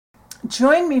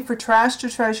Join me for Trash to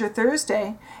Treasure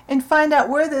Thursday and find out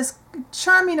where this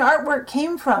charming artwork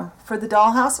came from for the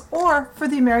Dollhouse or for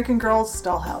the American Girl's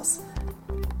Dollhouse.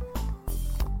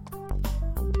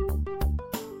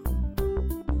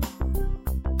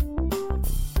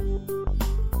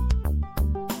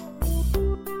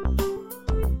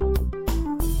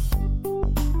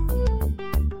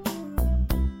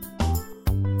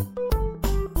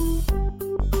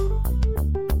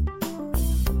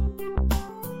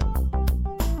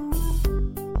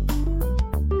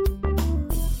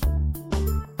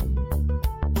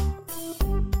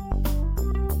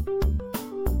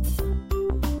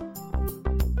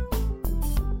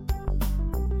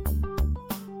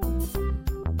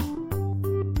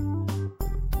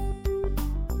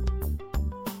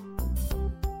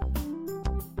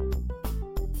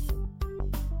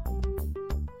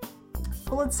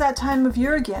 Well, it's that time of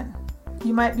year again.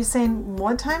 You might be saying,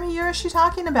 what time of year is she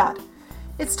talking about?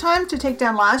 It's time to take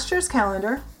down last year's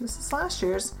calendar, this is last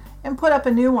year's, and put up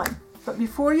a new one. But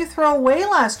before you throw away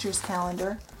last year's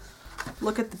calendar,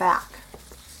 look at the back.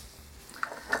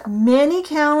 Many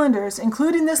calendars,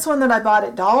 including this one that I bought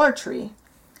at Dollar Tree,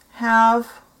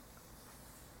 have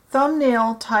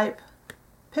thumbnail type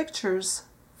pictures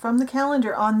from the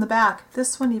calendar on the back.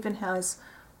 This one even has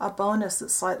a bonus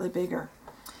that's slightly bigger.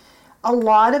 A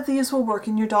lot of these will work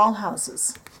in your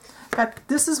dollhouses. In fact,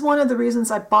 this is one of the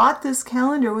reasons I bought this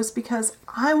calendar, was because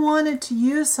I wanted to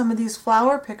use some of these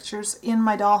flower pictures in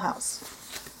my dollhouse.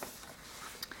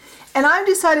 And I've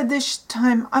decided this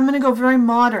time I'm going to go very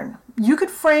modern. You could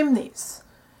frame these.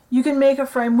 You can make a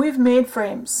frame. We've made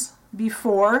frames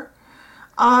before.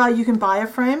 You can buy a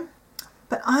frame.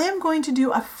 But I am going to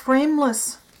do a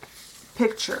frameless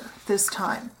picture this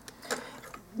time,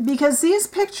 because these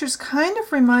pictures kind of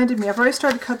reminded me, I've already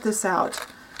started to cut this out,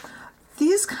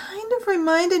 these kind of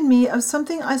reminded me of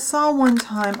something I saw one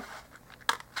time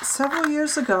several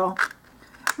years ago.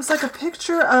 It was like a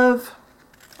picture of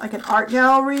like an art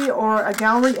gallery or a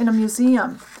gallery in a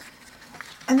museum.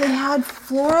 And they had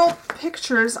floral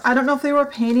pictures. I don't know if they were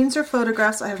paintings or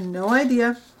photographs, I have no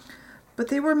idea. But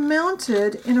they were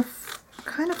mounted in a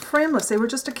kind of frameless. They were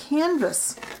just a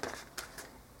canvas.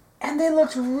 And they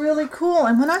looked really cool.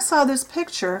 And when I saw this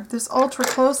picture, this ultra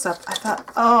close-up, I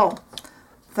thought, oh,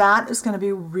 that is going to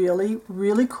be really,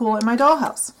 really cool in my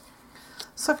dollhouse.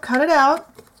 So I've cut it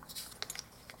out,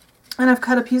 and I've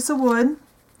cut a piece of wood.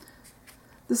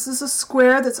 This is a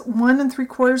square that's 1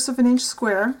 3/4 of an inch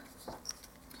square.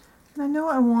 And I know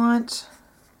I want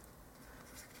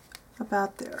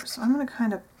about there. So I'm going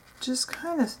to just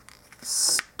kind of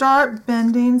start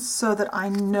bending so that I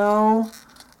know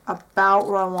about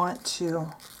where I want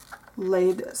to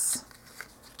lay this.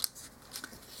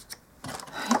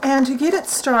 And to get it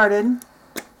started,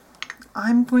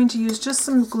 I'm going to use just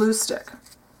some glue stick.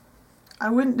 I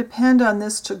wouldn't depend on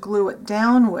this to glue it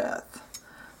down with,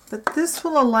 but this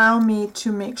will allow me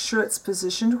to make sure it's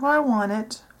positioned where I want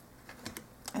it.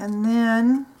 And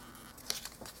then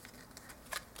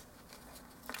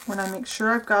when I make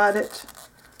sure I've got it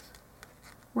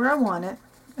where I want it,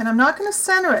 and I'm not going to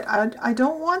center it. I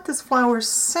don't want this flower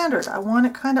centered. I want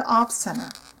it kind of off center.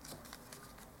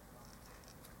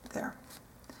 There.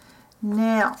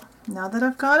 Now that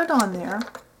I've got it on there,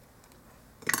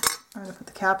 I'm going to put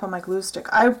the cap on my glue stick.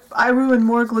 I ruin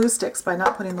more glue sticks by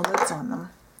not putting the lids on them.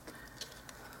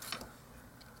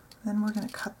 Then we're going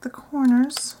to cut the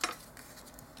corners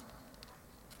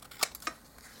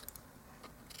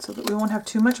so that we won't have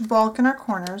too much bulk in our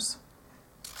corners.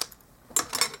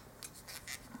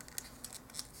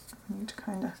 Need to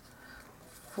kind of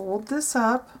fold this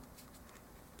up,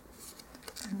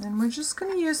 and then we're just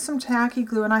going to use some tacky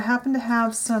glue, and I happen to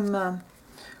have some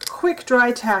quick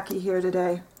dry tacky here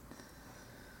today.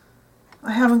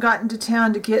 I haven't gotten to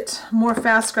town to get more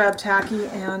fast grab tacky,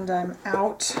 and I'm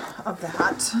out of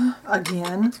that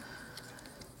again.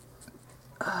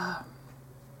 But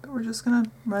we're just going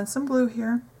to run some glue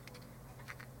here.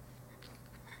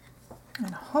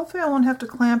 And hopefully I won't have to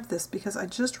clamp this, because I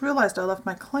just realized I left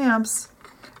my clamps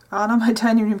out on my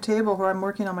dining room table where I'm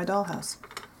working on my dollhouse.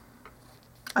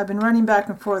 I've been running back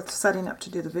and forth setting up to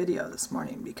do the video this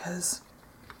morning because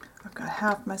I've got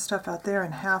half my stuff out there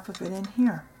and half of it in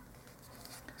here.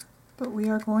 But we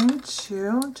are going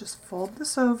to just fold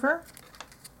this over.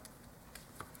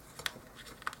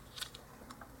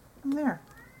 And there.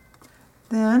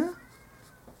 Then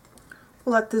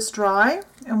we'll let this dry,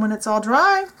 and when it's all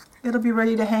dry, it'll be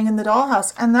ready to hang in the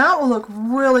dollhouse, and that will look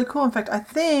really cool. In fact, I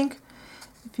think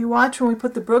if you watch when we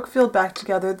put the Brookfield back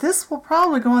together, this will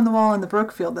probably go on the wall in the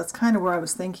Brookfield. That's kind of where I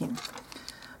was thinking.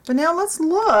 But now let's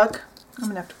look. I'm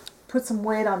going to have to put some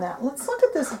weight on that. Let's look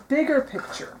at this bigger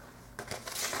picture.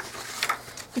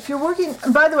 if you're working,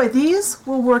 and by the way, these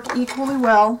will work equally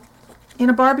well in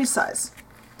a Barbie size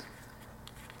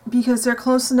because they're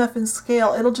close enough in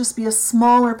scale. It'll just be a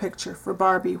smaller picture for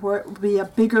Barbie where it will be a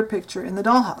bigger picture in the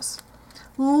dollhouse.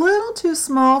 Little too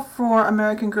small for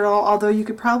American Girl, although you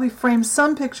could probably frame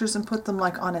some pictures and put them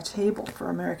like on a table for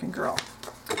American Girl.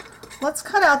 Let's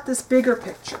cut out this bigger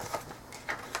picture.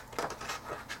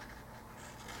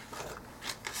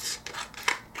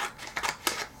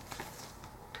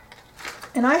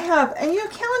 And I have, and you know,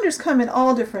 calendars come in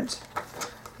all different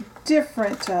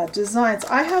designs.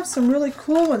 I have some really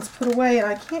cool ones put away, and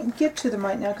I can't get to them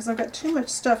right now because I've got too much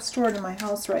stuff stored in my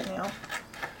house right now.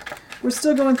 We're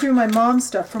still going through my mom's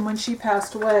stuff from when she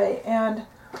passed away, and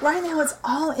right now it's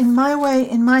all in my way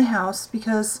in my house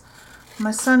because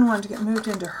my son wanted to get moved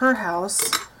into her house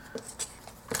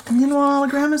and didn't want all of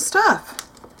Grandma's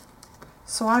stuff.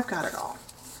 So I've got it all.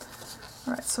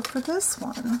 Alright, so for this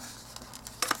one,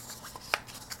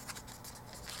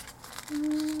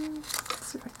 let's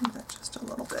see if I can do that just a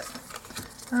little bit.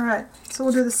 Alright, so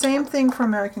we'll do the same thing for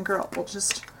American Girl. We'll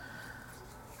just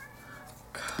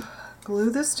glue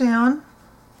this down.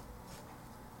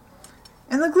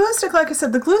 And the glue stick, like I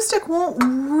said, the glue stick won't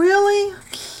really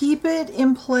keep it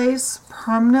in place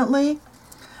permanently,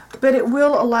 but it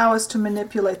will allow us to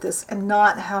manipulate this and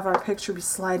not have our picture be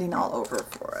sliding all over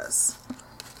for us.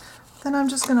 Then I'm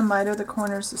just going to miter the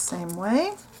corners the same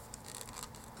way.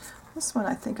 This one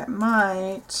I think I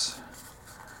might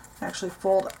actually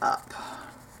fold up.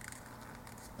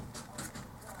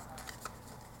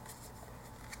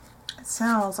 It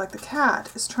sounds like the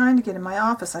cat is trying to get in my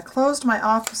office. I closed my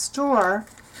office door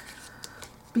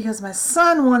because my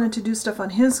son wanted to do stuff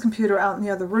on his computer out in the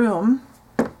other room.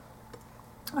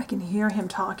 I can hear him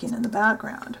talking in the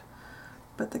background.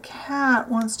 But the cat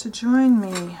wants to join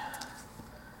me.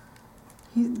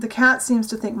 The cat seems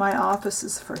to think my office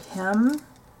is for him.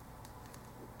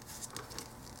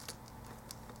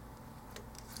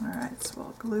 Alright, so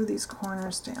we'll glue these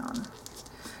corners down.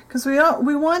 Because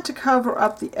we want to cover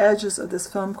up the edges of this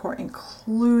foam core,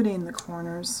 including the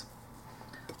corners.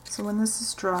 So when this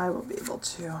is dry, I'll be able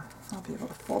to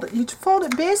fold it. You fold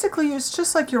it, basically, it's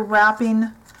just like you're wrapping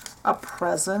a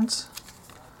present.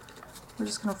 We're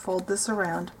just going to fold this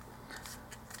around.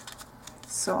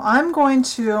 So I'm going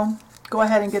to go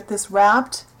ahead and get this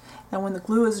wrapped, and when the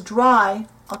glue is dry,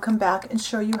 I'll come back and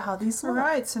show you how these look.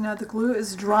 Alright, so now the glue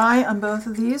is dry on both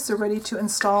of these. They're ready to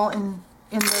install in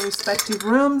their respective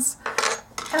rooms.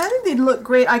 And I think they'd look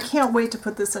great. I can't wait to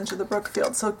put this into the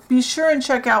Brookfield. So be sure and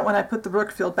check out when I put the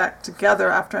Brookfield back together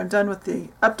after I'm done with the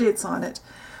updates on it.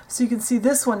 So you can see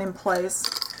this one in place.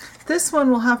 This one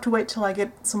will have to wait till I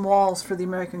get some walls for the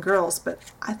American Girls, but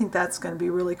I think that's going to be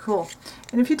really cool.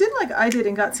 And if you did like I did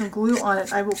and got some glue on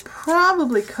it, I will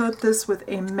probably coat this with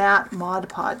a matte Mod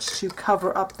Podge to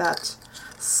cover up that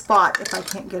spot if I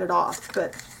can't get it off.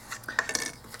 But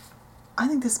I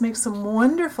think this makes some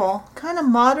wonderful, kind of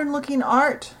modern looking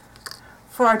art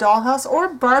for our dollhouse, or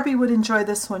Barbie would enjoy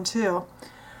this one too.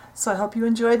 So I hope you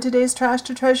enjoyed today's Trash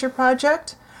to Treasure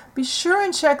project. Be sure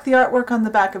and check the artwork on the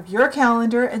back of your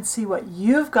calendar and see what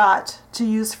you've got to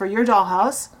use for your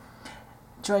dollhouse.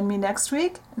 Join me next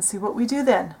week and see what we do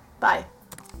then. Bye.